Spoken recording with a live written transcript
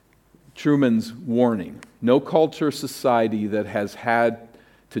Truman's warning. No culture or society that has had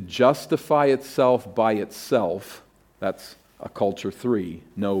to justify itself by itself, that's a culture 3,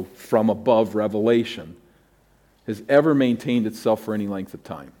 no from above revelation, has ever maintained itself for any length of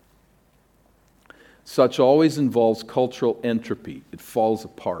time. Such always involves cultural entropy. It falls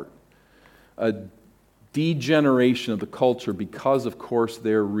apart. A degeneration of the culture because, of course,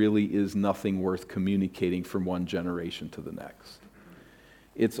 there really is nothing worth communicating from one generation to the next.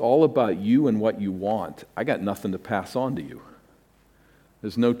 It's all about you and what you want. I got nothing to pass on to you.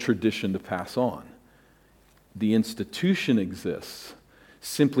 There's no tradition to pass on. The institution exists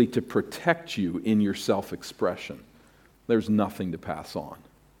simply to protect you in your self-expression. There's nothing to pass on.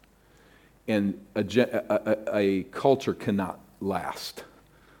 And a culture cannot last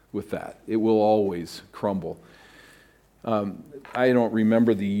with that. It will always crumble. I don't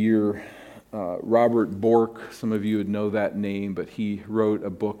remember the year. Robert Bork, some of you would know that name, but he wrote a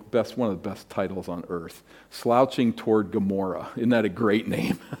book, one of the best titles on earth, Slouching Toward Gomorrah. Isn't that a great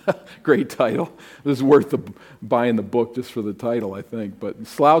name? Great title. It was worth buying the book just for the title, I think. But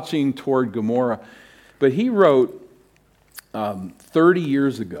Slouching Toward Gomorrah. But he wrote 30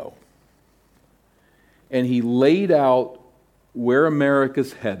 years ago, and he laid out where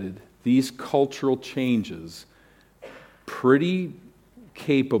America's headed, these cultural changes, pretty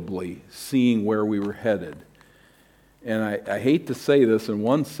capably seeing where we were headed. And I hate to say this in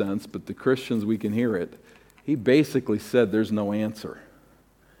one sense, but the Christians, we can hear it. He basically said there's no answer.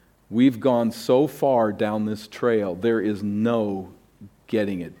 We've gone so far down this trail, there is no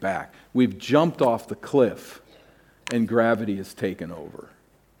getting it back. We've jumped off the cliff, and gravity has taken over.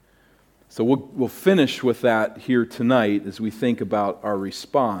 So we'll finish with that here tonight as we think about our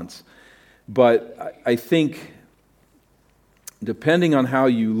response. But I think, depending on how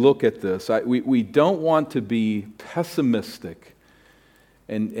you look at this, we don't want to be pessimistic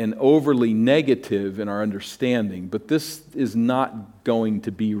and overly negative in our understanding, but this is not going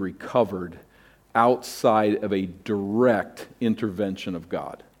to be recovered outside of a direct intervention of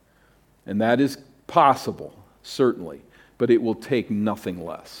God. And that is possible, certainly, but it will take nothing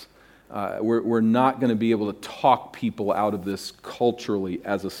less. We're not going to be able to talk people out of this culturally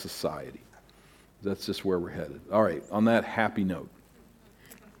as a society. That's just where we're headed. All right, on that happy note,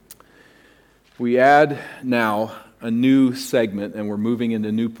 we add now a new segment, and we're moving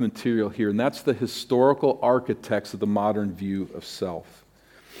into new material here, and that's the historical architects of the modern view of self.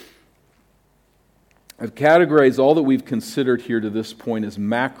 I've categorized all that we've considered here to this point as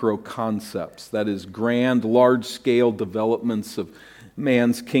macro concepts, that is, grand, large-scale developments of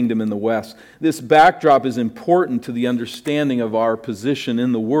man's kingdom in the West. This backdrop is important to the understanding of our position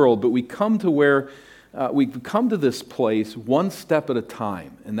in the world, but we come to this place one step at a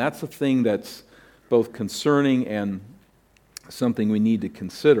time, and that's a thing that's both concerning and something we need to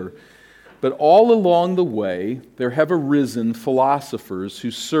consider. But all along the way, there have arisen philosophers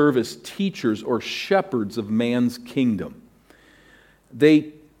who serve as teachers or shepherds of man's kingdom.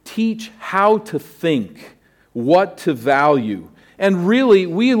 They teach how to think, what to value. And really,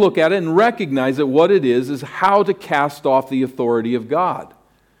 we look at it and recognize that what it is how to cast off the authority of God.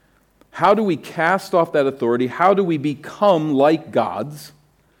 How do we cast off that authority? How do we become like gods,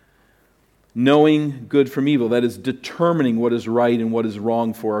 knowing good from evil? That is, determining what is right and what is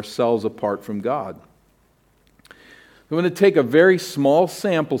wrong for ourselves apart from God. I'm going to take a very small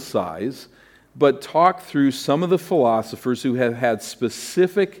sample size, but talk through some of the philosophers who have had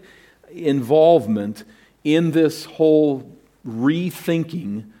specific involvement in this whole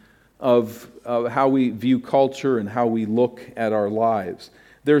rethinking of how we view culture and how we look at our lives.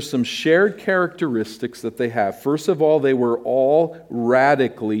 There's some shared characteristics that they have. First of all, they were all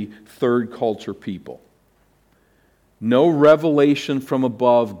radically third culture people. No revelation from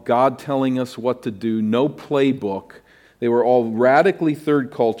above, God telling us what to do, no playbook. They were all radically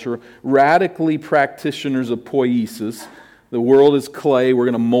third culture, radically practitioners of poiesis. The world is clay. We're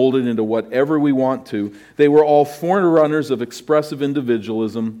going to mold it into whatever we want to. They were all forerunners of expressive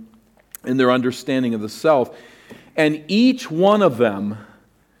individualism in their understanding of the self. And each one of them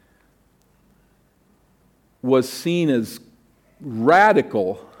was seen as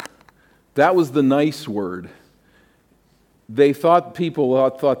radical. That was the nice word. People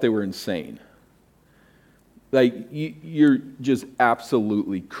thought they were insane. Like, you're just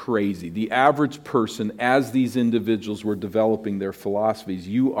absolutely crazy. The average person, as these individuals were developing their philosophies,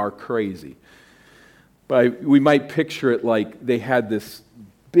 you are crazy. But we might picture it like they had this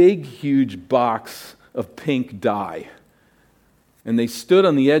big, huge box of pink dye. And they stood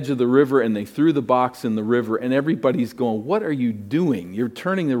on the edge of the river and they threw the box in the river, and everybody's going, "What are you doing? You're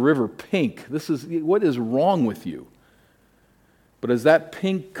turning the river pink. What is wrong with you?" But as that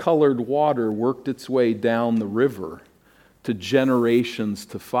pink-colored water worked its way down the river to generations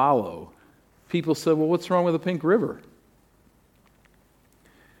to follow, people said, well, what's wrong with the pink river?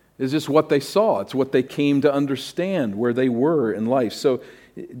 It's just what they saw. It's what they came to understand where they were in life. So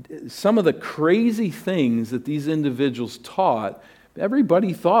some of the crazy things that these individuals taught,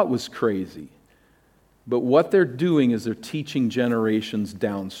 everybody thought was crazy. But what they're doing is they're teaching generations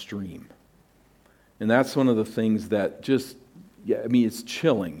downstream. And that's one of the things that just, it's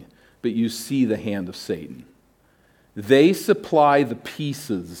chilling, but you see the hand of Satan. They supply the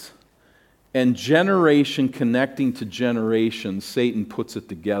pieces, and generation connecting to generation, Satan puts it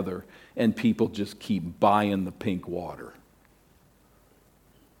together, and people just keep buying the pink water.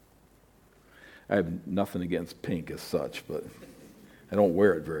 I have nothing against pink as such, but I don't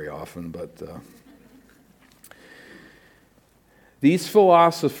wear it very often. But these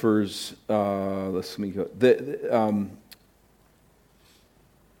philosophers, let me go.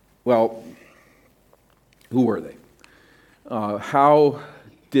 Well, who were they? How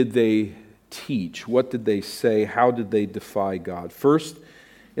did they teach? What did they say? How did they defy God? First,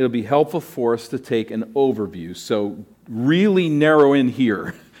 it'll be helpful for us to take an overview. So really narrow in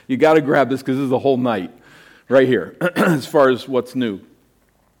here. You got to grab this because this is the whole night right here as far as what's new.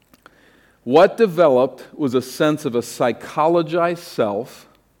 What developed was a sense of a psychologized self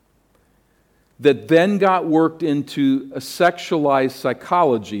that then got worked into a sexualized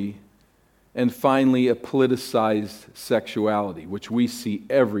psychology and finally a politicized sexuality, which we see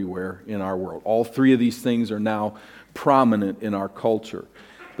everywhere in our world. All three of these things are now prominent in our culture.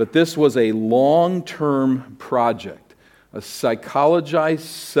 But this was a long-term project, a psychologized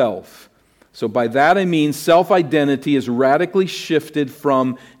self. So by that I mean self-identity is radically shifted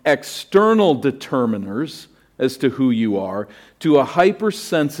from external determiners as to who you are to a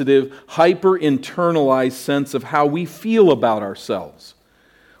hypersensitive, hyper-internalized sense of how we feel about ourselves.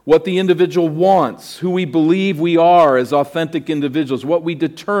 What the individual wants, who we believe we are as authentic individuals, what we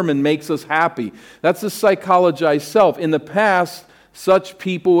determine makes us happy. That's a psychologized self. In the past, such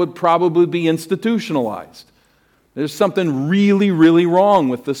people would probably be institutionalized. There's something really, really wrong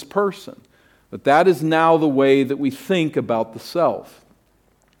with this person. But that is now the way that we think about the self,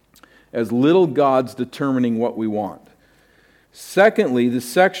 as little gods determining what we want. Secondly, the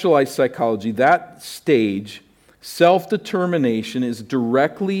sexualized psychology, that stage, self-determination is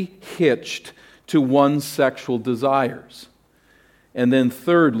directly hitched to one's sexual desires. And then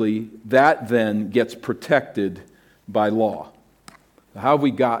thirdly, that then gets protected by law. How have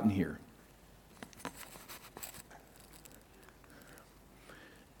we gotten here?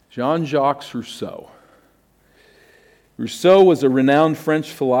 Jean-Jacques Rousseau. Rousseau was a renowned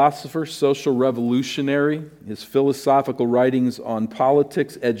French philosopher, social revolutionary. His philosophical writings on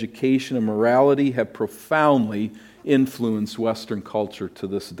politics, education, and morality have profoundly influenced Western culture to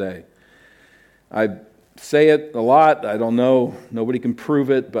this day. I say it a lot, I don't know, nobody can prove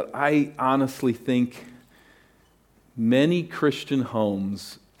it, but I honestly think many Christian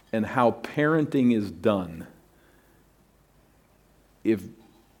homes and how parenting is done, if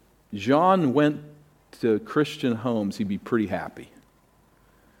Jean went to Christian homes, he'd be pretty happy.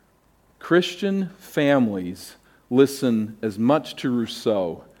 Christian families listen as much to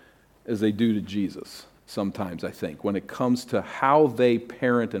Rousseau as they do to Jesus, sometimes, I think, when it comes to how they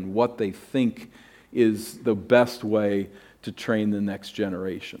parent and what they think is the best way to train the next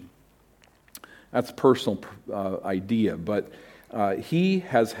generation. That's a personal idea, but he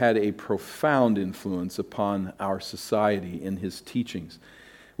has had a profound influence upon our society in his teachings.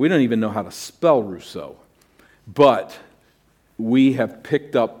 We don't even know how to spell Rousseau, but we have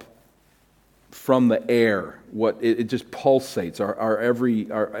picked up from the air what it just pulsates. Our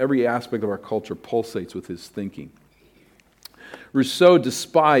every aspect of our culture pulsates with his thinking. Rousseau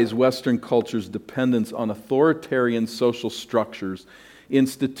despised Western culture's dependence on authoritarian social structures,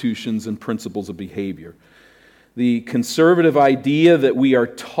 institutions, and principles of behavior. The conservative idea that we are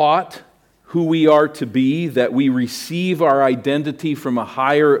taught who we are to be, that we receive our identity from a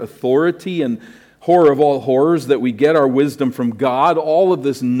higher authority, and horror of all horrors, that we get our wisdom from God, all of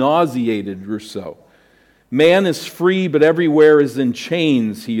this nauseated Rousseau. Man is free, but everywhere is in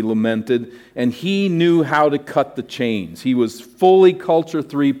chains, he lamented, and he knew how to cut the chains. He was fully culture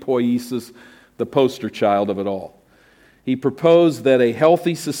 3 poiesis, the poster child of it all. He proposed that a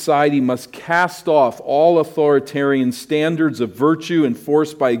healthy society must cast off all authoritarian standards of virtue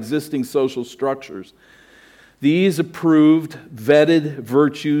enforced by existing social structures. These approved, vetted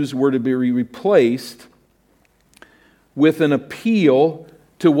virtues were to be replaced with an appeal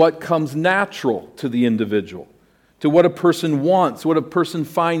to what comes natural to the individual, to what a person wants, what a person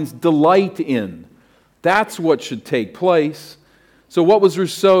finds delight in. That's what should take place. So what was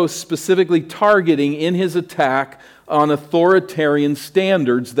Rousseau specifically targeting in his attack on authoritarian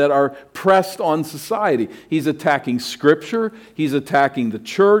standards that are pressed on society? He's attacking Scripture, he's attacking the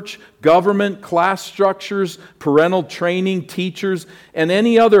church, government, class structures, parental training, teachers, and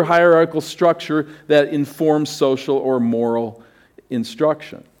any other hierarchical structure that informs social or moral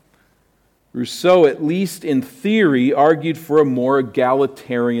instruction. Rousseau, at least in theory, argued for a more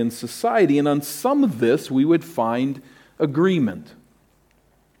egalitarian society, and on some of this we would find agreement.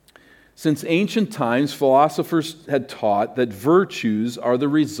 Since ancient times, philosophers had taught that virtues are the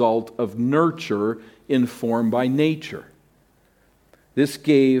result of nurture informed by nature. This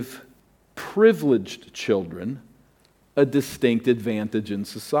gave privileged children a distinct advantage in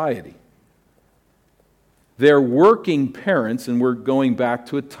society. Their working parents, and we're going back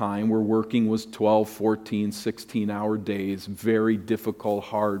to a time where working was 12, 14, 16-hour days, very difficult,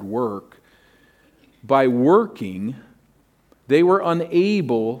 hard work. By working, they were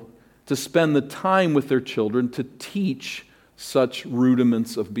unable to spend the time with their children to teach such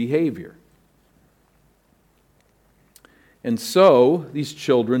rudiments of behavior. And so, these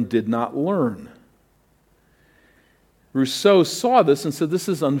children did not learn. Rousseau saw this and said, this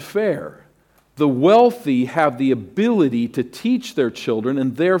is unfair. The wealthy have the ability to teach their children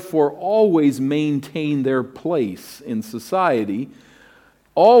and therefore always maintain their place in society,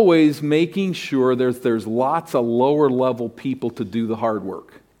 always making sure there's lots of lower level people to do the hard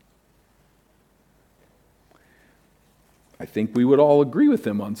work. I think we would all agree with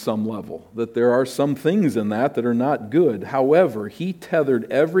him on some level, that there are some things in that are not good. However, he tethered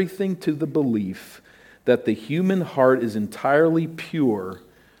everything to the belief that the human heart is entirely pure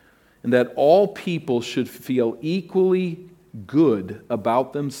and that all people should feel equally good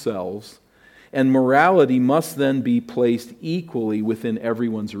about themselves, and morality must then be placed equally within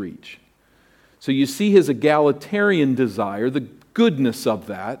everyone's reach. So you see his egalitarian desire, the goodness of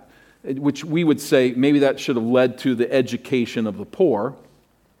that, which we would say maybe that should have led to the education of the poor.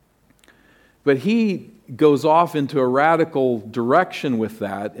 But he goes off into a radical direction with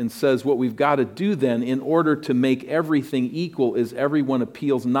that and says what we've got to do then in order to make everything equal is everyone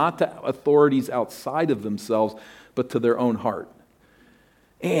appeals not to authorities outside of themselves, but to their own heart.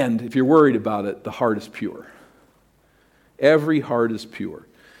 And if you're worried about it, the heart is pure. Every heart is pure.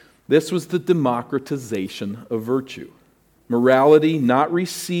 This was the democratization of virtue. Morality not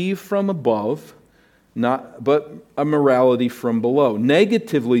received from above, but a morality from below.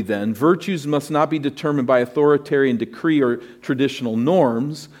 Negatively then, virtues must not be determined by authoritarian decree or traditional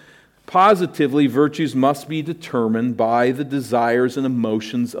norms. Positively, virtues must be determined by the desires and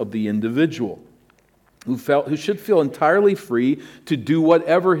emotions of the individual, who should feel entirely free to do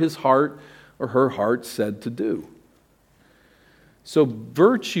whatever his heart or her heart said to do. So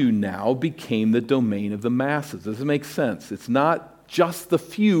virtue now became the domain of the masses. Does it make sense? It's not just the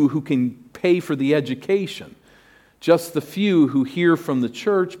few who can pay for the education, just the few who hear from the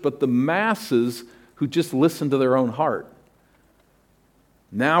church, but the masses who just listen to their own heart.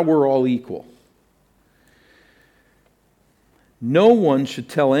 Now we're all equal. No one should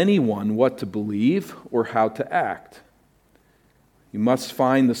tell anyone what to believe or how to act. You must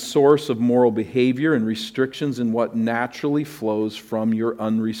find the source of moral behavior and restrictions in what naturally flows from your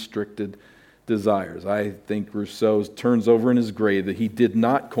unrestricted desires. I think Rousseau turns over in his grave that he did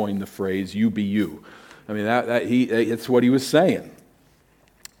not coin the phrase, you be you. I mean, it's what he was saying.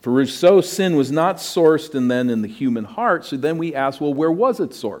 For Rousseau, sin was not sourced and then in the human heart, so then we ask, well, where was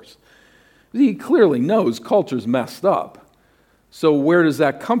it sourced? He clearly knows culture's messed up. So where does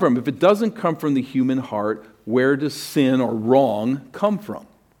that come from? If it doesn't come from the human heart, where does sin or wrong come from?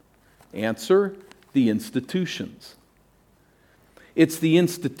 Answer, the institutions. It's the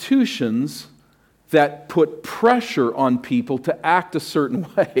institutions that put pressure on people to act a certain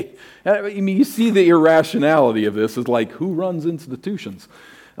way. I mean, you see the irrationality of this. It's like, who runs institutions?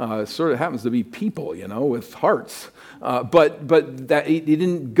 It sort of happens to be people, with hearts. But that he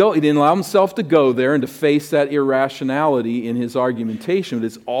didn't allow himself to go there and to face that irrationality in his argumentation. But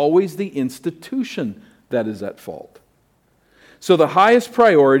it's always the institution that is at fault. So the highest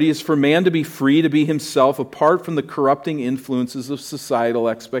priority is for man to be free to be himself apart from the corrupting influences of societal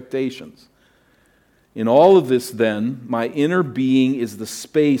expectations. In all of this, then, my inner being is the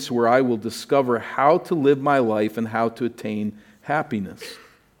space where I will discover how to live my life and how to attain happiness.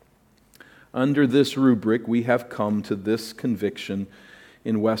 Under this rubric, we have come to this conviction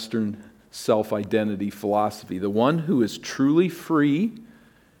in Western self-identity philosophy. The one who is truly free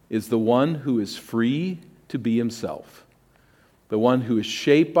is the one who is free to be himself. The one who is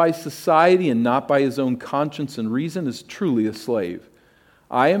shaped by society and not by his own conscience and reason is truly a slave.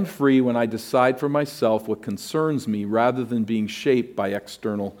 I am free when I decide for myself what concerns me rather than being shaped by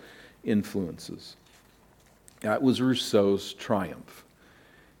external influences. That was Rousseau's triumph.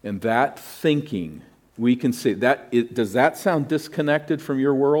 And that thinking, we can say, does that sound disconnected from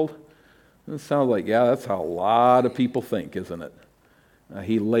your world? It sounds like, yeah, that's how a lot of people think, isn't it?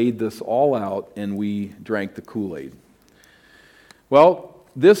 He laid this all out, and we drank the Kool-Aid. Well,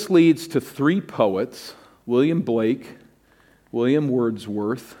 this leads to three poets, William Blake, William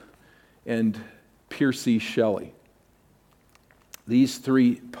Wordsworth, and Percy Shelley. These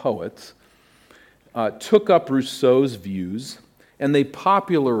three poets took up Rousseau's views, and they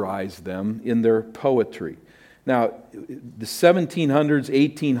popularized them in their poetry. Now, the 1700s,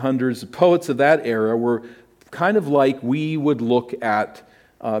 1800s, the poets of that era were kind of like we would look at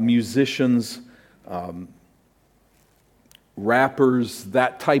musicians, rappers,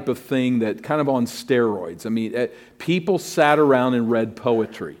 that type of thing, that kind of on steroids. I mean, people sat around and read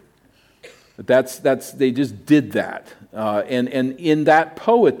poetry. They just did that. And in that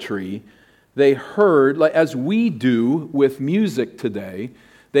poetry, they heard, like as we do with music today,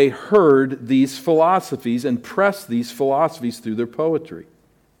 they heard these philosophies and pressed these philosophies through their poetry.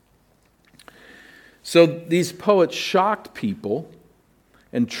 So these poets shocked people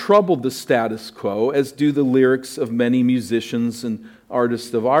and troubled the status quo, as do the lyrics of many musicians and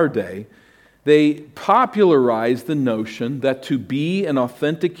artists of our day. They popularized the notion that to be an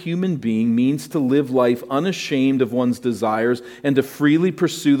authentic human being means to live life unashamed of one's desires and to freely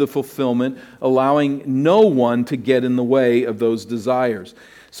pursue the fulfillment, allowing no one to get in the way of those desires.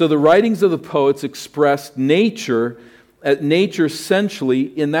 So the writings of the poets expressed nature essentially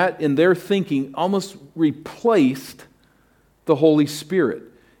in their thinking almost replaced the Holy Spirit.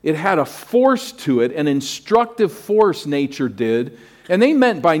 It had a force to it, an instructive force nature did. And they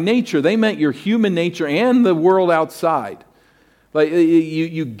meant by nature, they meant your human nature and the world outside. Like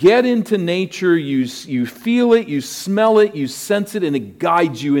you get into nature, you feel it, you smell it, you sense it, and it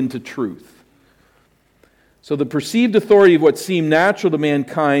guides you into truth. So the perceived authority of what seemed natural to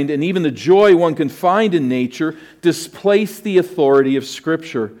mankind and even the joy one can find in nature displaced the authority of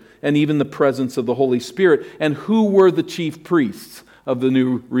Scripture and even the presence of the Holy Spirit. And who were the chief priests of the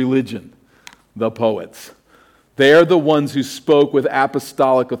new religion? The poets. They're the ones who spoke with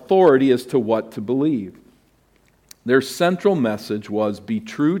apostolic authority as to what to believe. Their central message was, be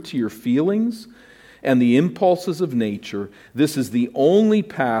true to your feelings and the impulses of nature. This is the only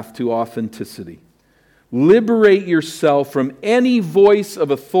path to authenticity. Liberate yourself from any voice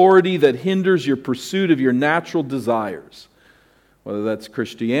of authority that hinders your pursuit of your natural desires. Whether that's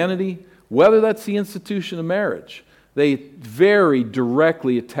Christianity, whether that's the institution of marriage. They very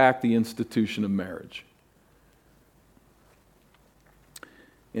directly attack the institution of marriage.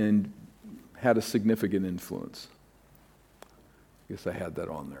 And had a significant influence. I guess I had that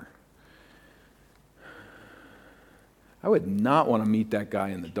on there. I would not want to meet that guy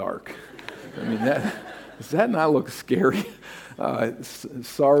in the dark. I mean, does that not look scary?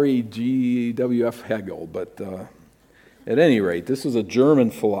 Sorry, G.W.F. Hegel, but at any rate, this was a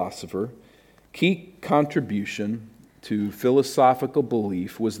German philosopher. Key contribution to philosophical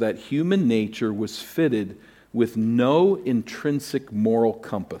belief was that human nature was fitted with no intrinsic moral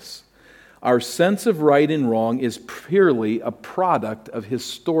compass. Our sense of right and wrong is purely a product of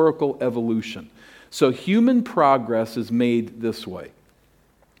historical evolution. So human progress is made this way.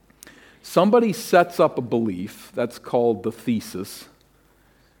 Somebody sets up a belief, that's called the thesis.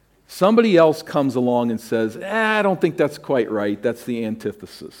 Somebody else comes along and says, I don't think that's quite right, that's the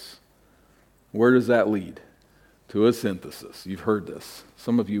antithesis. Where does that lead? To a synthesis. You've heard this.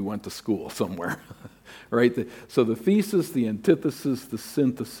 Some of you went to school somewhere, right? So the thesis, the antithesis, the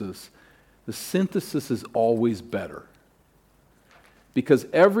synthesis. The synthesis is always better. Because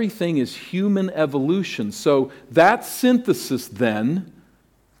everything is human evolution. So that synthesis then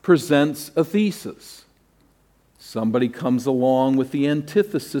presents a thesis. Somebody comes along with the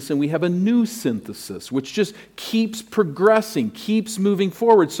antithesis and we have a new synthesis, which just keeps progressing, keeps moving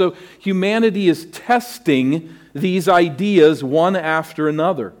forward. So humanity is testing these ideas one after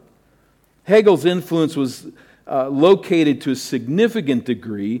another. Hegel's influence was located to a significant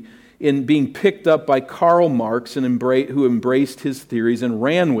degree in being picked up by Karl Marx, who embraced his theories and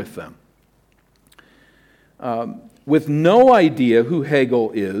ran with them. With no idea who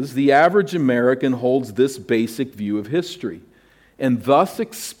Hegel is, the average American holds this basic view of history and thus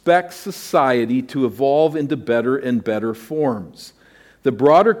expects society to evolve into better and better forms. The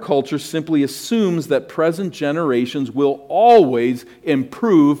broader culture simply assumes that present generations will always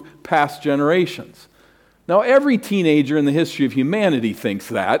improve past generations. Now, every teenager in the history of humanity thinks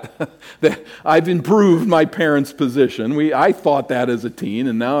that. That I've improved my parents' position. I thought that as a teen,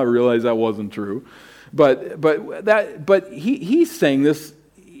 and now I realize that wasn't true. But he's saying this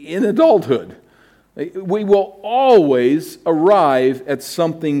in adulthood. We will always arrive at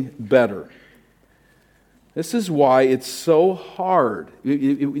something better. This is why it's so hard.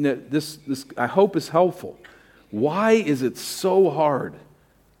 This I hope is helpful. Why is it so hard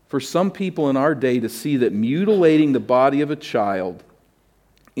for some people in our day to see that mutilating the body of a child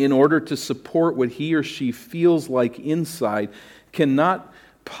in order to support what he or she feels like inside cannot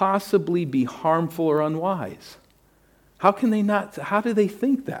possibly be harmful or unwise? How do they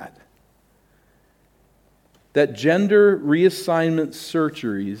think that? That gender reassignment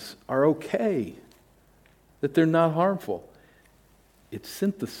surgeries are okay, that they're not harmful. It's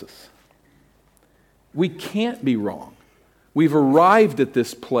synthesis. We can't be wrong. We've arrived at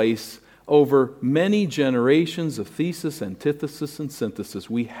this place over many generations of thesis, antithesis, and synthesis.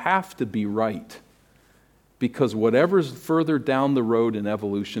 We have to be right, because whatever's further down the road in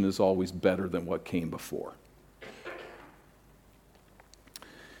evolution is always better than what came before.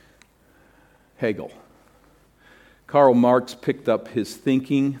 Hegel. Karl Marx picked up his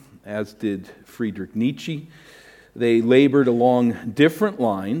thinking, as did Friedrich Nietzsche. They labored along different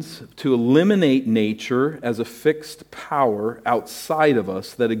lines to eliminate nature as a fixed power outside of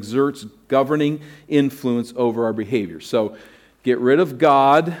us that exerts governing influence over our behavior. So get rid of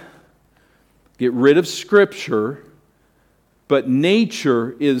God, get rid of Scripture, but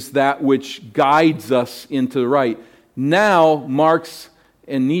nature is that which guides us into the right. Now Marx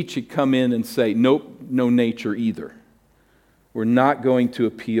and Nietzsche come in and say, nope, no nature either. We're not going to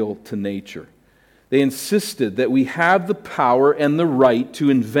appeal to nature. They insisted that we have the power and the right to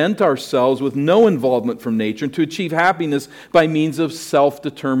invent ourselves with no involvement from nature and to achieve happiness by means of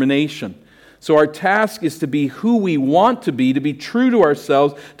self-determination. So our task is to be who we want to be true to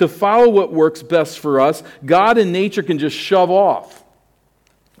ourselves, to follow what works best for us. God and nature can just shove off.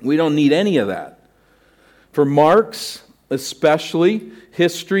 We don't need any of that. For Marx, especially,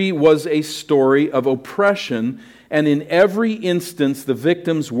 history was a story of oppression, and in every instance, the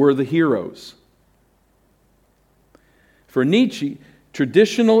victims were the heroes. For Nietzsche,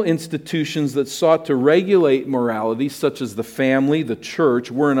 traditional institutions that sought to regulate morality, such as the family, the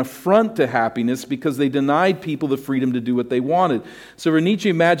church, were an affront to happiness because they denied people the freedom to do what they wanted. So for Nietzsche,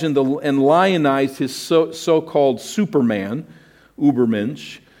 imagined and lionized his so-called Superman,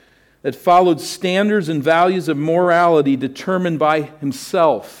 Übermensch, that followed standards and values of morality determined by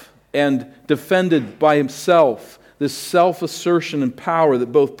himself and defended by himself, this self-assertion and power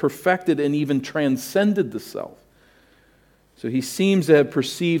that both perfected and even transcended the self. So he seems to have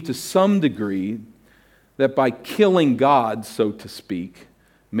perceived to some degree that by killing God, so to speak,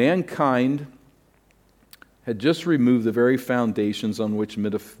 mankind had just removed the very foundations on which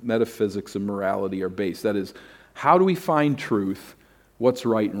metaphysics and morality are based. That is, how do we find truth? What's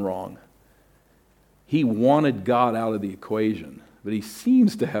right and wrong? He wanted God out of the equation, but he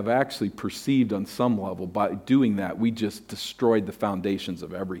seems to have actually perceived on some level by doing that, we just destroyed the foundations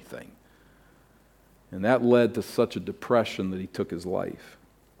of everything. And that led to such a depression that he took his life.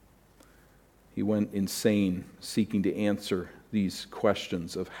 He went insane seeking to answer these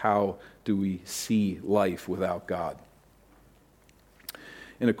questions of how do we see life without God.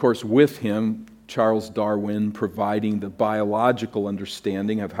 And of course, with him, Charles Darwin providing the biological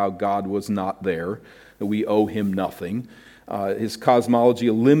understanding of how God was not there, that we owe him nothing. His cosmology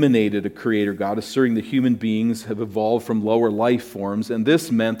eliminated a creator God, asserting that human beings have evolved from lower life forms, and this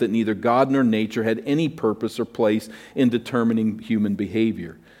meant that neither God nor nature had any purpose or place in determining human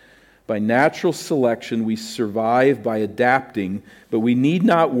behavior. By natural selection, we survive by adapting, but we need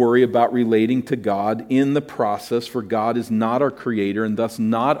not worry about relating to God in the process, for God is not our creator and thus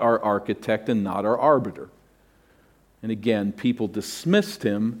not our architect and not our arbiter. And again, people dismissed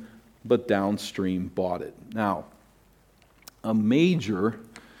him, but downstream bought it. Now, a major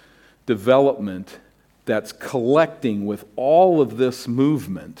development that's collecting with all of this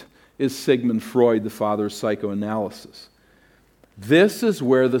movement is Sigmund Freud, the father of psychoanalysis. This is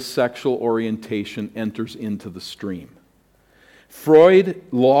where the sexual orientation enters into the stream. Freud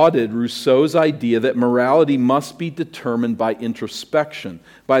lauded Rousseau's idea that morality must be determined by introspection,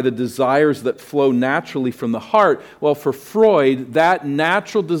 by the desires that flow naturally from the heart. Well, for Freud, that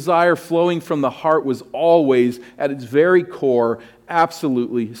natural desire flowing from the heart was always, at its very core,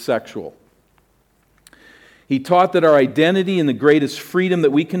 absolutely sexual. He taught that our identity and the greatest freedom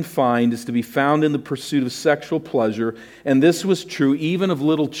that we can find is to be found in the pursuit of sexual pleasure, and this was true even of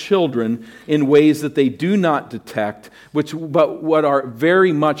little children in ways that they do not detect, but what are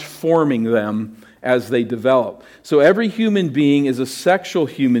very much forming them as they develop. So every human being is a sexual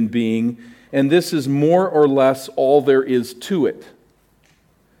human being, and this is more or less all there is to it.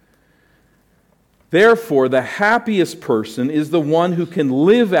 Therefore, the happiest person is the one who can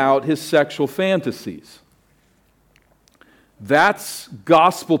live out his sexual fantasies. That's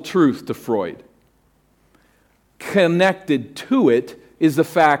gospel truth to Freud. Connected to it is the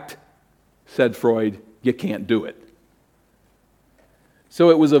fact, said Freud, you can't do it.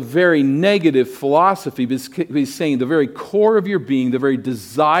 So it was a very negative philosophy. He's saying the very core of your being, the very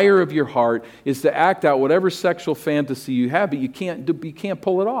desire of your heart is to act out whatever sexual fantasy you have, but you can't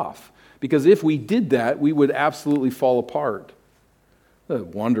pull it off. Because if we did that, we would absolutely fall apart. A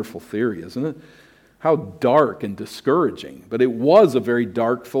wonderful theory, isn't it? How dark and discouraging. But it was a very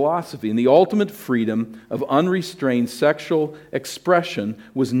dark philosophy. And the ultimate freedom of unrestrained sexual expression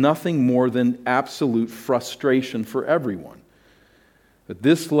was nothing more than absolute frustration for everyone. But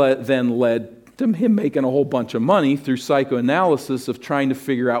this then led to him making a whole bunch of money through psychoanalysis of trying to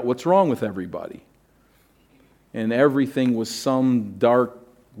figure out what's wrong with everybody. And everything was some dark,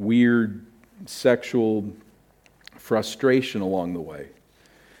 weird sexual frustration along the way.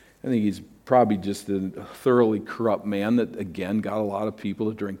 I think he's probably just a thoroughly corrupt man that, again, got a lot of people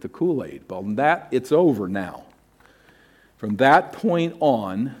to drink the Kool-Aid. But it's over now. From that point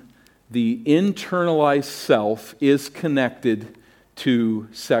on, the internalized self is connected to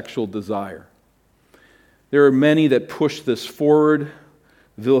sexual desire. There are many that push this forward.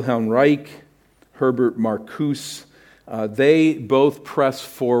 Wilhelm Reich, Herbert Marcuse, they both press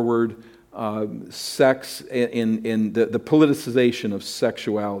forward sex in the politicization of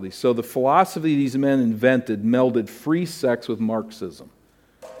sexuality. So the philosophy these men invented melded free sex with Marxism.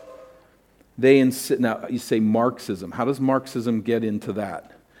 Now, you say Marxism. How does Marxism get into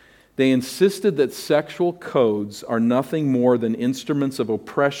that? They insisted that sexual codes are nothing more than instruments of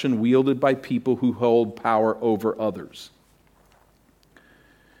oppression wielded by people who hold power over others.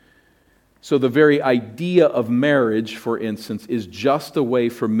 So the very idea of marriage, for instance, is just a way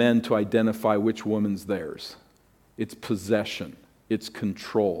for men to identify which woman's theirs. It's possession. It's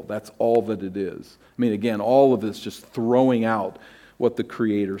control. That's all that it is. I mean, again, all of this just throwing out what the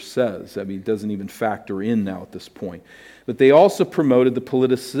Creator says. I mean, it doesn't even factor in now at this point. But they also promoted the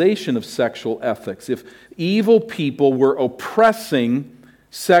politicization of sexual ethics. If evil people were oppressing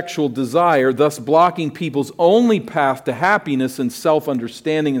sexual desire, thus blocking people's only path to happiness and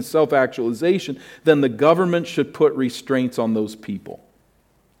self-understanding and self-actualization, then the government should put restraints on those people.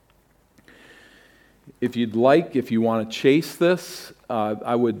 If you want to chase this,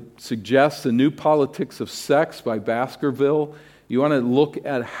 I would suggest The New Politics of Sex by Baskerville. You want to look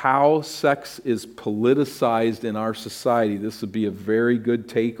at how sex is politicized in our society. This would be a very good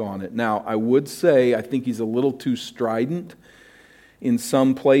take on it. Now, I would say I think he's a little too strident in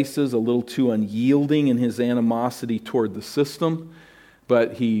some places, a little too unyielding in his animosity toward the system,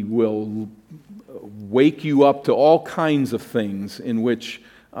 but he will wake you up to all kinds of things in which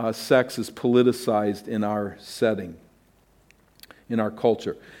sex is politicized in our setting, in our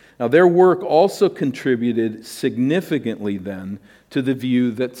culture. Now, their work also contributed significantly then to the view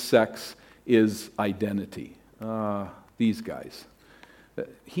that sex is identity. These guys.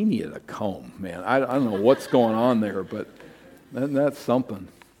 He needed a comb, man. I don't know what's going on there, but that's something.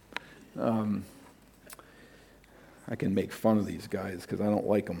 I can make fun of these guys because I don't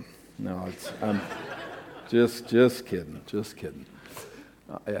like them. No, I'm just kidding.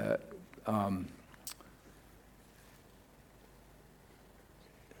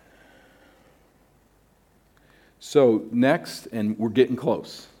 So next, and we're getting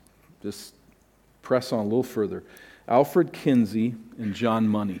close. Just press on a little further. Alfred Kinsey and John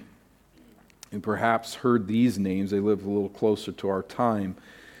Money. You perhaps heard these names. They live a little closer to our time.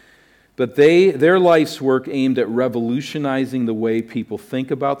 But their life's work aimed at revolutionizing the way people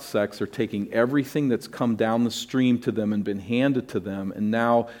think about sex, or taking everything that's come down the stream to them and been handed to them, and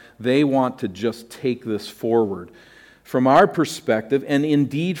now they want to just take this forward. From our perspective, and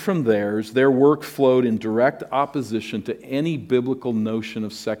indeed from theirs, their work flowed in direct opposition to any biblical notion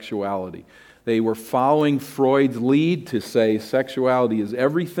of sexuality. They were following Freud's lead to say sexuality is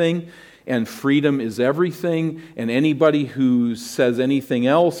everything, and freedom is everything, and anybody who says anything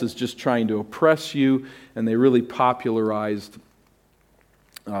else is just trying to oppress you, and they really popularized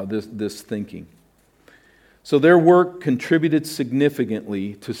this thinking. So their work contributed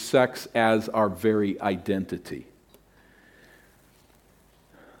significantly to sex as our very identity.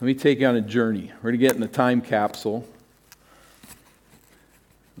 Let me take you on a journey. We're going to get in a time capsule. I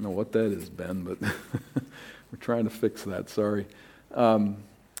don't know what that is, Ben, but we're trying to fix that. Sorry.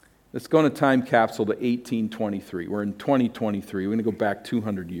 Let's go in a time capsule to 1823. We're in 2023. We're going to go back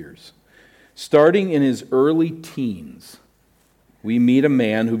 200 years. Starting in his early teens, we meet a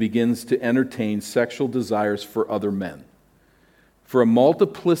man who begins to entertain sexual desires for other men. For a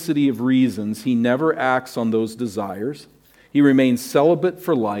multiplicity of reasons, he never acts on those desires. He remains celibate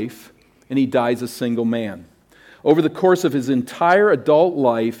for life, and he dies a single man. Over the course of his entire adult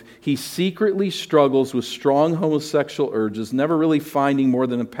life, he secretly struggles with strong homosexual urges, never really finding more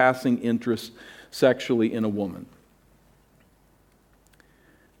than a passing interest sexually in a woman.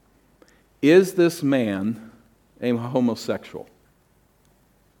 Is this man a homosexual?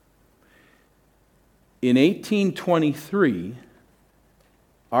 In 1823,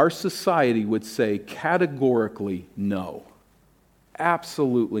 our society would say categorically no.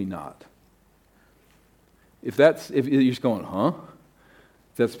 Absolutely not. If you're just going, huh?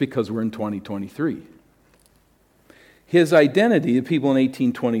 That's because we're in 2023. His identity, the people in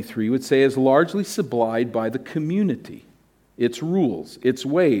 1823 would say, is largely supplied by the community, its rules, its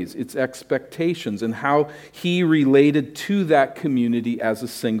ways, its expectations, and how he related to that community as a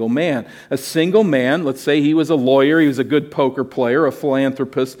single man. A single man, let's say he was a lawyer, he was a good poker player, a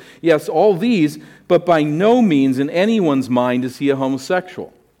philanthropist. Yes, all these, but by no means in anyone's mind is he a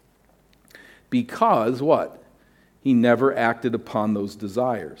homosexual. Because what? He never acted upon those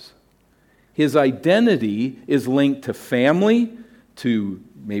desires. His identity is linked to family, to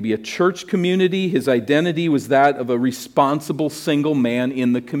maybe a church community. His identity was that of a responsible single man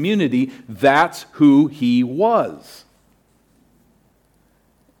in the community. That's who he was.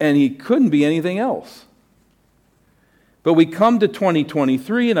 And he couldn't be anything else. But we come to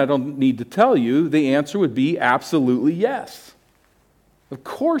 2023, and I don't need to tell you, the answer would be absolutely yes. Of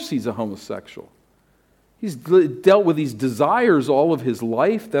course he's a homosexual. He's dealt with these desires all of his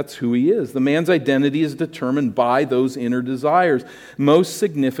life. That's who he is. The man's identity is determined by those inner desires, most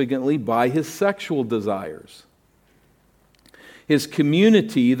significantly by his sexual desires. His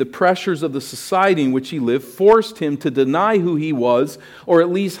community, the pressures of the society in which he lived, forced him to deny who he was, or at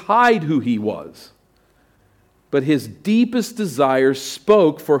least hide who he was. But his deepest desires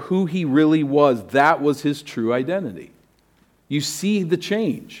spoke for who he really was. That was his true identity. You see the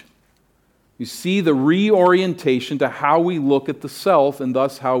change. You see the reorientation to how we look at the self and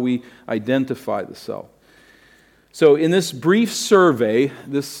thus how we identify the self. So in this brief survey,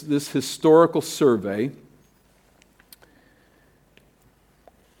 this historical survey,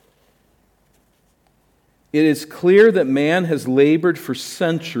 it is clear that man has labored for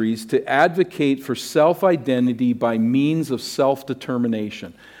centuries to advocate for self-identity by means of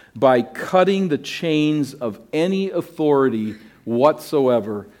self-determination, by cutting the chains of any authority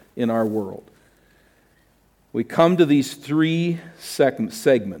whatsoever in our world. We come to these three segments: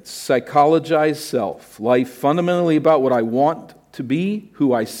 psychologized self, life fundamentally about what I want to be,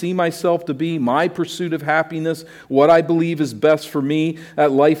 who I see myself to be, my pursuit of happiness, what I believe is best for me,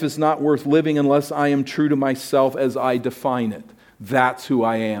 that life is not worth living unless I am true to myself as I define it. That's who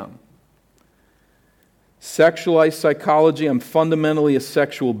I am. Sexualized psychology, I'm fundamentally a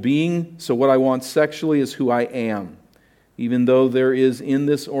sexual being, so what I want sexually is who I am. Even though there is in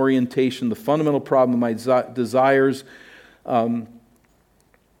this orientation the fundamental problem of my desires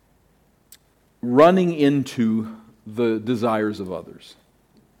running into the desires of others.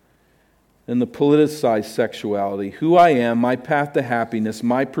 And the politicized sexuality, who I am, my path to happiness,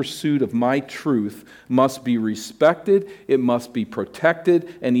 my pursuit of my truth must be respected, it must be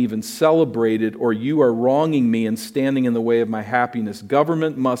protected, and even celebrated, or you are wronging me and standing in the way of my happiness.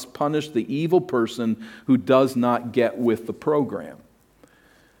 Government must punish the evil person who does not get with the program.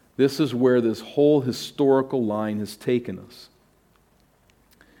 This is where this whole historical line has taken us.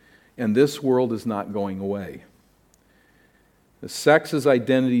 And this world is not going away. The sex is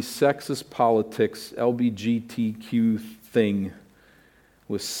identity, sex is politics, LGBTQ thing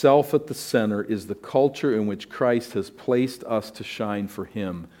with self at the center is the culture in which Christ has placed us to shine for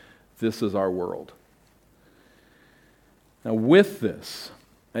Him. This is our world. Now with this,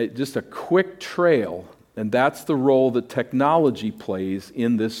 just a quick trail, and that's the role that technology plays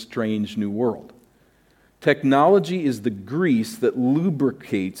in this strange new world. Technology is the grease that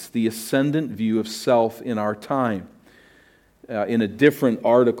lubricates the ascendant view of self in our time. In a different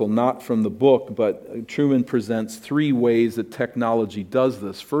article, not from the book, but Truman presents 3 ways that technology does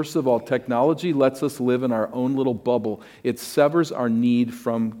this. First of all, technology lets us live in our own little bubble. It severs our need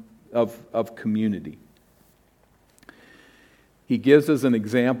of community. He gives us an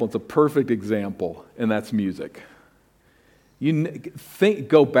example, it's a perfect example, and that's music.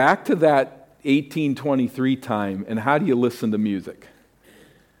 Go back to that 1823 time, and how do you listen to music?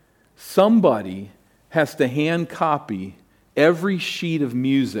 Somebody has to hand copy every sheet of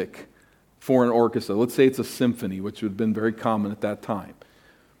music for an orchestra. Let's say it's a symphony, which would have been very common at that time.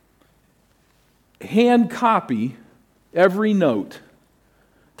 Hand copy every note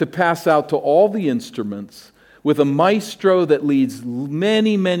to pass out to all the instruments with a maestro that leads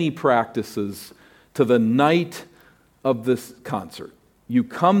many, many practices to the night of this concert. You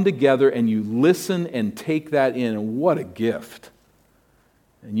come together and you listen and take that in, and what a gift.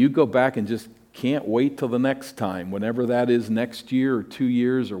 And you go back and just can't wait till the next time, whenever that is, next year or 2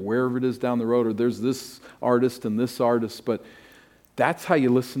 years or wherever it is down the road, or there's this artist and this artist, but that's how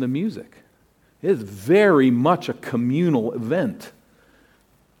you listen to music. It is very much a communal event.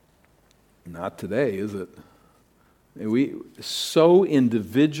 Not today, is it? We so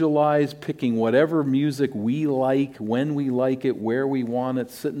individualized, picking whatever music we like, when we like it, where we want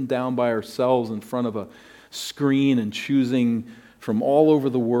it, sitting down by ourselves in front of a screen and choosing from all over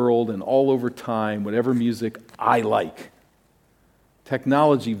the world and all over time whatever music I like.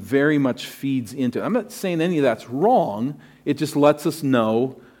 Technology very much feeds into it. I'm not saying any of that's wrong. It just lets us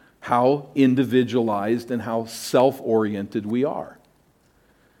know how individualized and how self-oriented we are.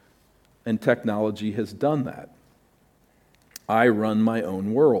 And technology has done that. I run my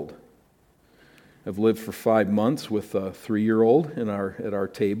own world. I've lived for 5 months with a 3-year-old at our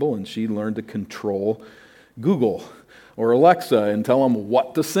table, and she learned to control Google or Alexa and tell them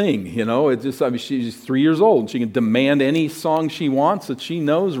what to sing. She's 3 years old, and she can demand any song she wants that she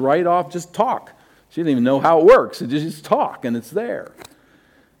knows right off. Just talk. She didn't even know how it works. It just talk, and it's there.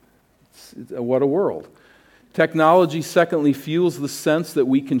 What a world. Technology, secondly, fuels the sense that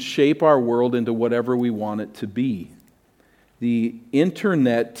we can shape our world into whatever we want it to be. The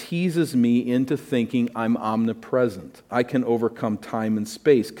internet teases me into thinking I'm omnipresent. I can overcome time and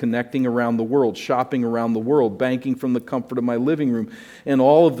space, connecting around the world, shopping around the world, banking from the comfort of my living room, and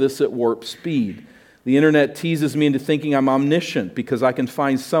all of this at warp speed. The internet teases me into thinking I'm omniscient because I can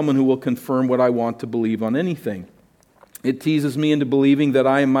find someone who will confirm what I want to believe on anything. It teases me into believing that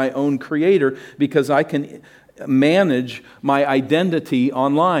I am my own creator because I can manage my identity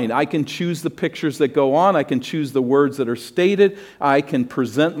online. I can choose the pictures that go on. I can choose the words that are stated. I can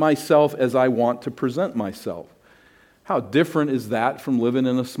present myself as I want to present myself. How different is that from living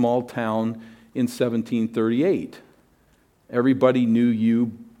in a small town in 1738? Everybody knew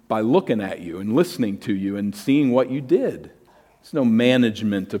you by looking at you and listening to you and seeing what you did. There's no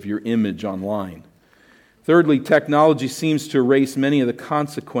management of your image online. Thirdly, technology seems to erase many of the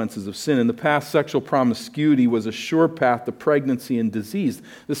consequences of sin. In the past, sexual promiscuity was a sure path to pregnancy and disease.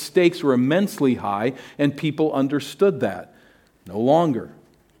 The stakes were immensely high, and people understood that. No longer.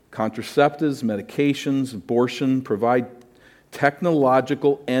 Contraceptives, medications, abortion provide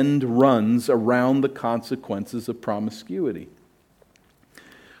technological end runs around the consequences of promiscuity.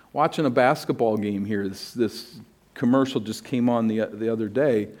 Watching a basketball game here, this commercial just came on the other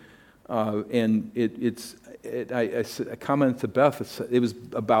day. And I commented to Beth, it was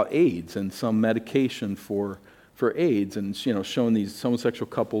about AIDS and some medication for AIDS, and showing these homosexual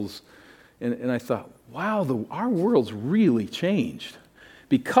couples, and I thought, wow, our world's really changed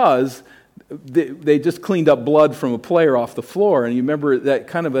because they just cleaned up blood from a player off the floor, and you remember that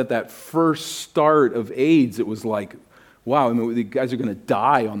kind of at that first start of AIDS, it was like, wow, I mean, the guys are going to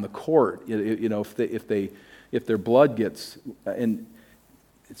die on the court, if their blood gets and.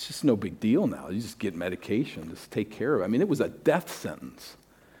 It's just no big deal now. You just get medication, just take care of it. I mean, it was a death sentence.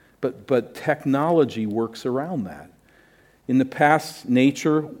 But technology works around that. In the past,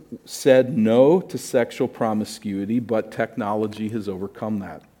 nature said no to sexual promiscuity, but technology has overcome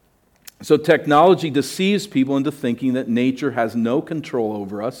that. So technology deceives people into thinking that nature has no control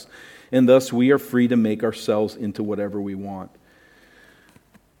over us, and thus we are free to make ourselves into whatever we want.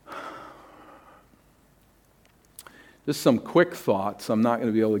 Just some quick thoughts. I'm not going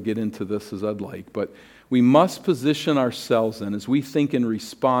to be able to get into this as I'd like, but we must position ourselves then, as we think in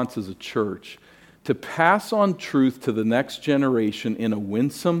response as a church, to pass on truth to the next generation in a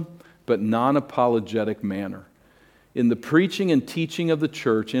winsome but non-apologetic manner. In the preaching and teaching of the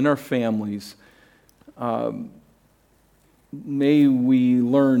church, in our families, may we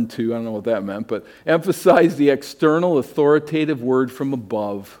learn to, I don't know what that meant, but emphasize the external authoritative word from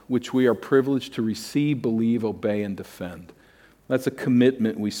above, which we are privileged to receive, believe, obey, and defend. That's a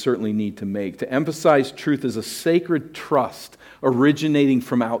commitment we certainly need to make. To emphasize truth as a sacred trust originating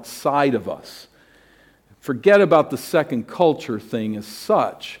from outside of us. Forget about the second culture thing as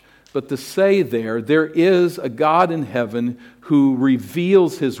such, but to say there is a God in heaven who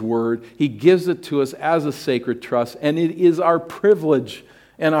reveals His Word. He gives it to us as a sacred trust, and it is our privilege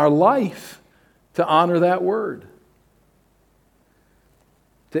and our life to honor that Word.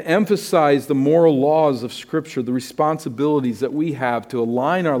 To emphasize the moral laws of Scripture, the responsibilities that we have to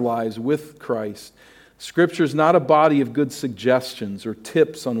align our lives with Christ. Scripture is not a body of good suggestions or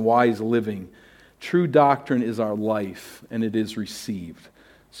tips on wise living. True doctrine is our life, and it is received.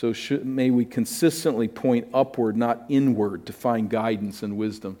 So may we consistently point upward, not inward, to find guidance and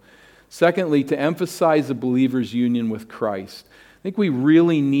wisdom. Secondly, to emphasize the believer's union with Christ. I think we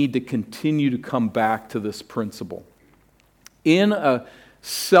really need to continue to come back to this principle. In a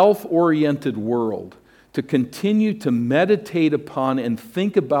self-oriented world, to continue to meditate upon and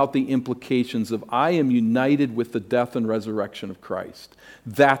think about the implications of I am united with the death and resurrection of Christ.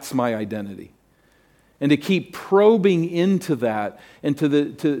 That's my identity. And to keep probing into that and to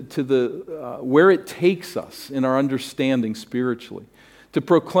the where it takes us in our understanding spiritually. To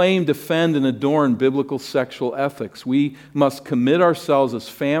proclaim, defend, and adorn biblical sexual ethics, we must commit ourselves as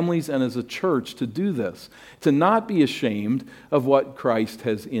families and as a church to do this. To not be ashamed of what Christ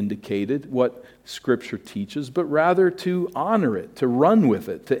has indicated, what Scripture teaches, but rather to honor it, to run with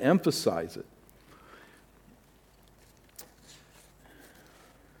it, to emphasize it.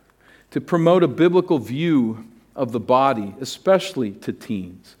 To promote a biblical view of the body, especially to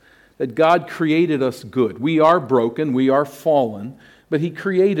teens. That God created us good. We are broken, we are fallen, but He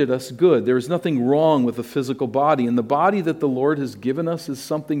created us good. There is nothing wrong with the physical body. And the body that the Lord has given us is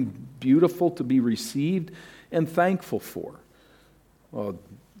something beautiful to be received and thankful for. Well, it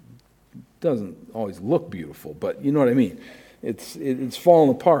doesn't always look beautiful, but you know what I mean. It's fallen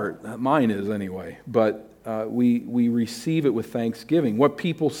apart. Mine is anyway. But we receive it with thanksgiving. What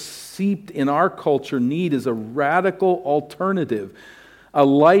people seeped in our culture need is a radical alternative, a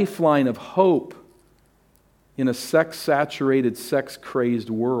lifeline of hope in a sex-saturated, sex-crazed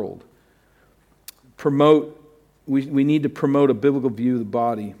world. We need to promote a biblical view of the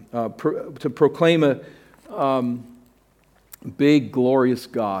body, to proclaim a big, glorious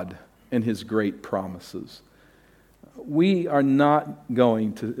God and His great promises. We are not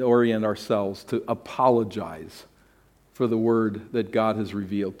going to orient ourselves to apologize for the Word that God has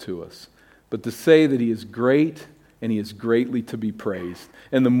revealed to us, but to say that He is great and He is greatly to be praised.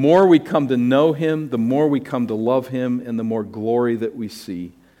 And the more we come to know Him, the more we come to love Him, and the more glory that we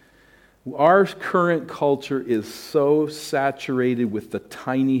see. Our current culture is so saturated with the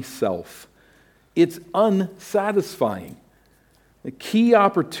tiny self. It's unsatisfying. The key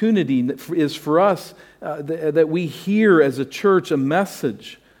opportunity is for us that we hear as a church a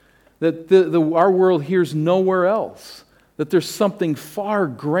message that our world hears nowhere else, that there's something far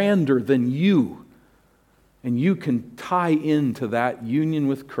grander than you. And you can tie into that union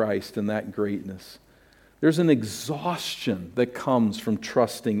with Christ and that greatness. There's an exhaustion that comes from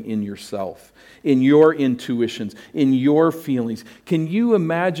trusting in yourself, in your intuitions, in your feelings. Can you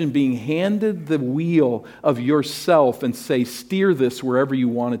imagine being handed the wheel of yourself and say, steer this wherever you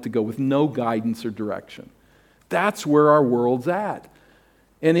want it to go with no guidance or direction? That's where our world's at.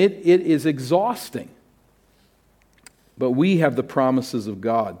 And it is exhausting. But we have the promises of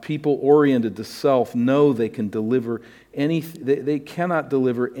God. People oriented to self know they can deliver they cannot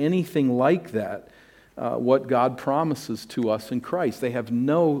deliver anything like that, what God promises to us in Christ. They have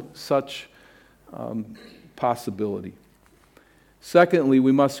no such possibility. Secondly,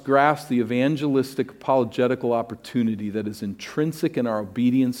 we must grasp the evangelistic apologetical opportunity that is intrinsic in our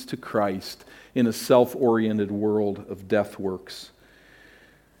obedience to Christ in a self-oriented world of death works.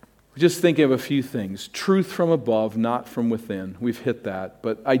 Just think of a few things. Truth from above, not from within. We've hit that.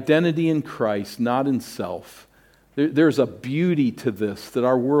 But identity in Christ, not in self. There's a beauty to this that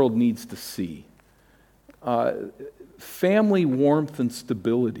our world needs to see. Family warmth and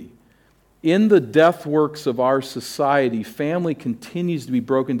stability. In the death works of our society, family continues to be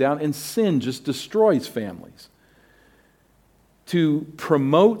broken down, and sin just destroys families. To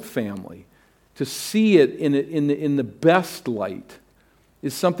promote family, to see it in the best light,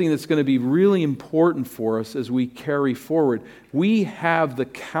 is something that's going to be really important for us as we carry forward. We have the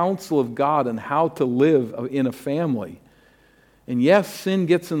counsel of God on how to live in a family. And yes, sin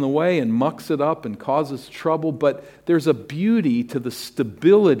gets in the way and mucks it up and causes trouble, but there's a beauty to the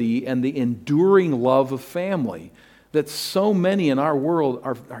stability and the enduring love of family that so many in our world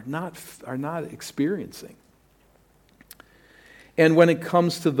are not experiencing. And when it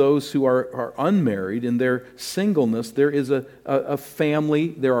comes to those who are unmarried in their singleness, there is a family,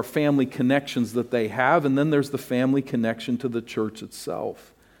 there are family connections that they have, and then there's the family connection to the church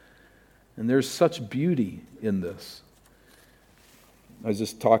itself. And there's such beauty in this. I was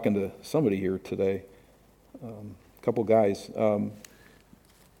just talking to somebody here today, a couple guys.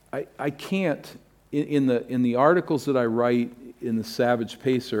 I can't, in the articles that I write in the Savage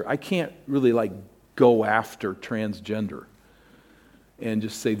Pacer, I can't really go after transgender and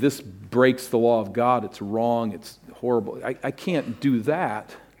just say this breaks the law of God, it's wrong, it's horrible. I can't do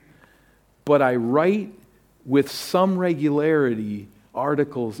that, but I write with some regularity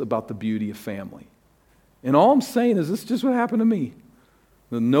articles about the beauty of family. And all I'm saying is this is just what happened to me.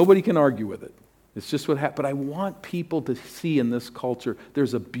 Nobody can argue with it. It's just what happened. But I want people to see in this culture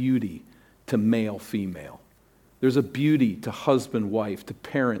there's a beauty to male-female. There's a beauty to husband-wife, to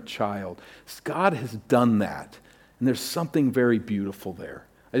parent-child. God has done that. And there's something very beautiful there.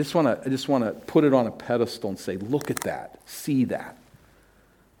 I just want to put it on a pedestal and say, look at that. See that.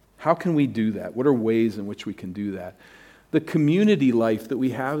 How can we do that? What are ways in which we can do that? The community life that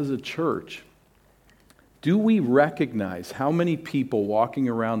we have as a church. Do we recognize how many people walking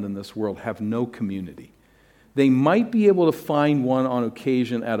around in this world have no community? They might be able to find one on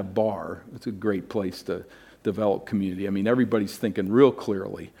occasion at a bar. It's a great place to develop community. I mean, everybody's thinking real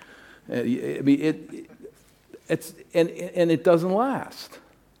clearly. I mean, it doesn't last.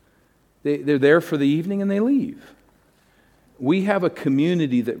 They're there for the evening and they leave. We have a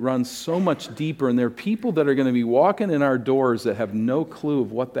community that runs so much deeper, and there are people that are going to be walking in our doors that have no clue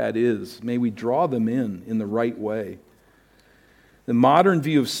of what that is. May we draw them in the right way. The modern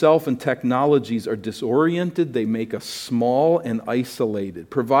view of self and technologies are disoriented. They make us small and isolated.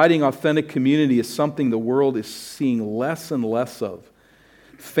 Providing authentic community is something the world is seeing less and less of.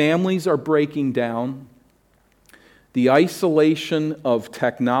 Families are breaking down. The isolation of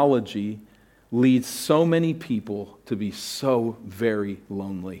technology leads so many people to be so very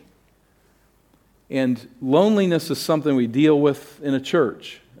lonely. And loneliness is something we deal with in a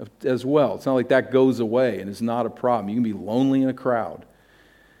church as well. It's not like that goes away and is not a problem. You can be lonely in a crowd.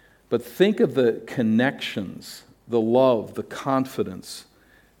 But think of the connections, the love, the confidence,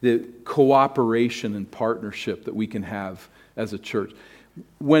 the cooperation and partnership that we can have as a church.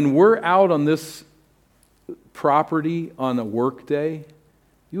 When we're out on this property on a work day,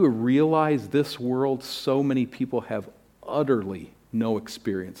 you will realize this world, so many people have utterly no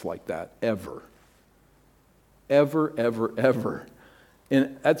experience like that, ever. Ever, ever, ever.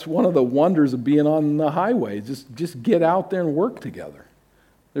 And that's one of the wonders of being on the highway. Just get out there and work together.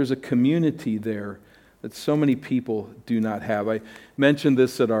 There's a community there that so many people do not have. I mentioned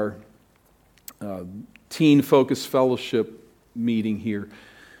this at our Teen Focus Fellowship meeting here.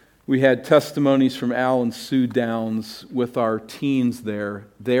 We had testimonies from Al and Sue Downs with our teens there.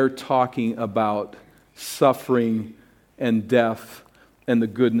 They're talking about suffering and death and the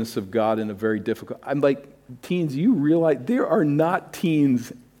goodness of God in a very difficult... I'm like, teens, you realize there are not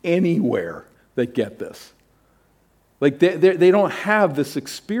teens anywhere that get this. Like they don't have this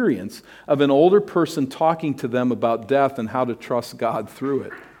experience of an older person talking to them about death and how to trust God through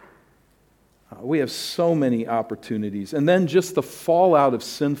it. We have so many opportunities. And then just the fallout of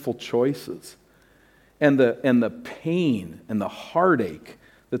sinful choices and the pain and the heartache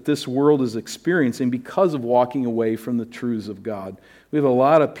that this world is experiencing because of walking away from the truths of God. We have a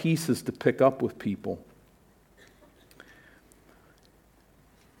lot of pieces to pick up with people.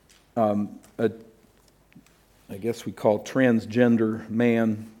 I guess we call transgender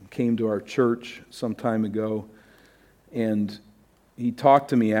man came to our church some time ago, and he talked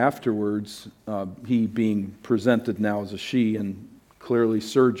to me afterwards, he being presented now as a she and clearly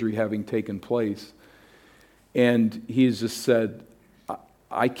surgery having taken place. And he's just said,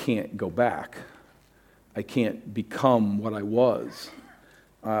 I can't go back. I can't become what I was.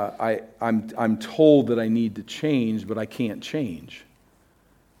 I'm told that I need to change, but I can't change.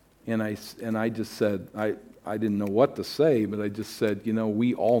 And I just said, I didn't know what to say, but I just said,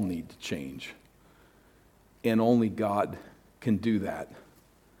 we all need to change. And only God can do that.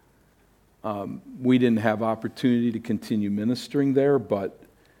 We didn't have opportunity to continue ministering there, but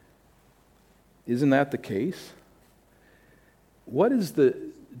isn't that the case? What is the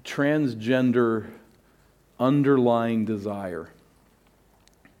transgender underlying desire?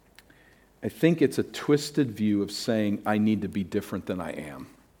 I think it's a twisted view of saying, I need to be different than I am.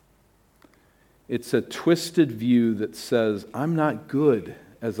 It's a twisted view that says, I'm not good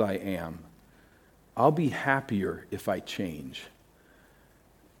as I am. I'll be happier if I change.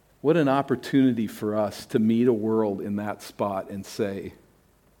 What an opportunity for us to meet a world in that spot and say,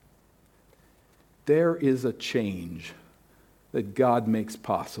 there is a change that God makes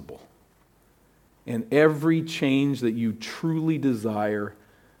possible. And every change that you truly desire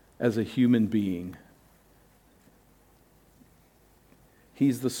as a human being,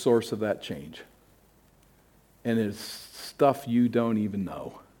 He's the source of that change. and it's stuff you don't even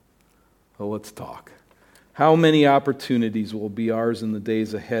know. So let's talk. How many opportunities will be ours in the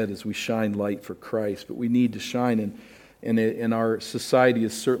days ahead as we shine light for Christ? But we need to shine, and our society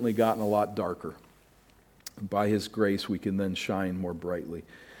has certainly gotten a lot darker. By His grace, we can then shine more brightly.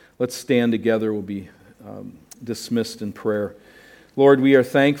 Let's stand together. We'll be dismissed in prayer. Lord, we are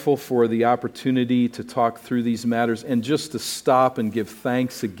thankful for the opportunity to talk through these matters and just to stop and give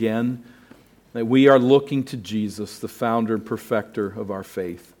thanks again that we are looking to Jesus, the founder and perfecter of our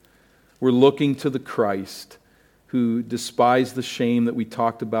faith. We're looking to the Christ who despised the shame that we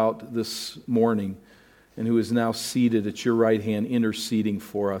talked about this morning and who is now seated at your right hand interceding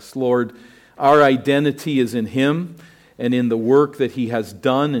for us. Lord, our identity is in Him and in the work that He has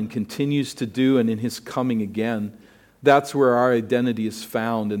done and continues to do and in His coming again. That's where our identity is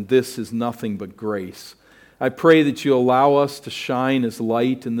found, and this is nothing but grace. I pray that you allow us to shine as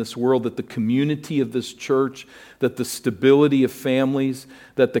light in this world, that the community of this church, that the stability of families,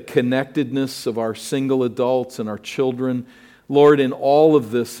 that the connectedness of our single adults and our children, Lord, in all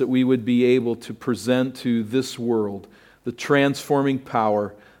of this, that we would be able to present to this world the transforming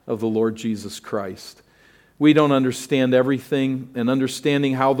power of the Lord Jesus Christ. We don't understand everything, and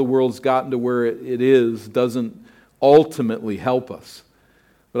understanding how the world's gotten to where it is doesn't ultimately help us.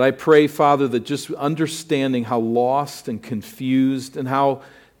 But I pray, Father, that just understanding how lost and confused and how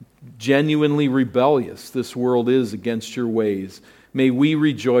genuinely rebellious this world is against your ways, may we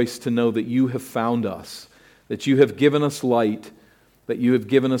rejoice to know that you have found us, that you have given us light, that you have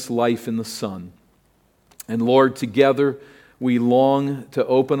given us life in the Son. And Lord, together we long to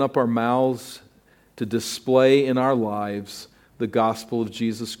open up our mouths to display in our lives the gospel of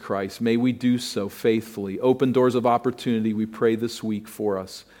Jesus Christ. May we do so faithfully. Open doors of opportunity, we pray this week for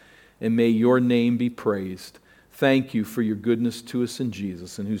us. And may your name be praised. Thank you for your goodness to us in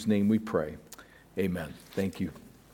Jesus, in whose name we pray. Amen. Thank you.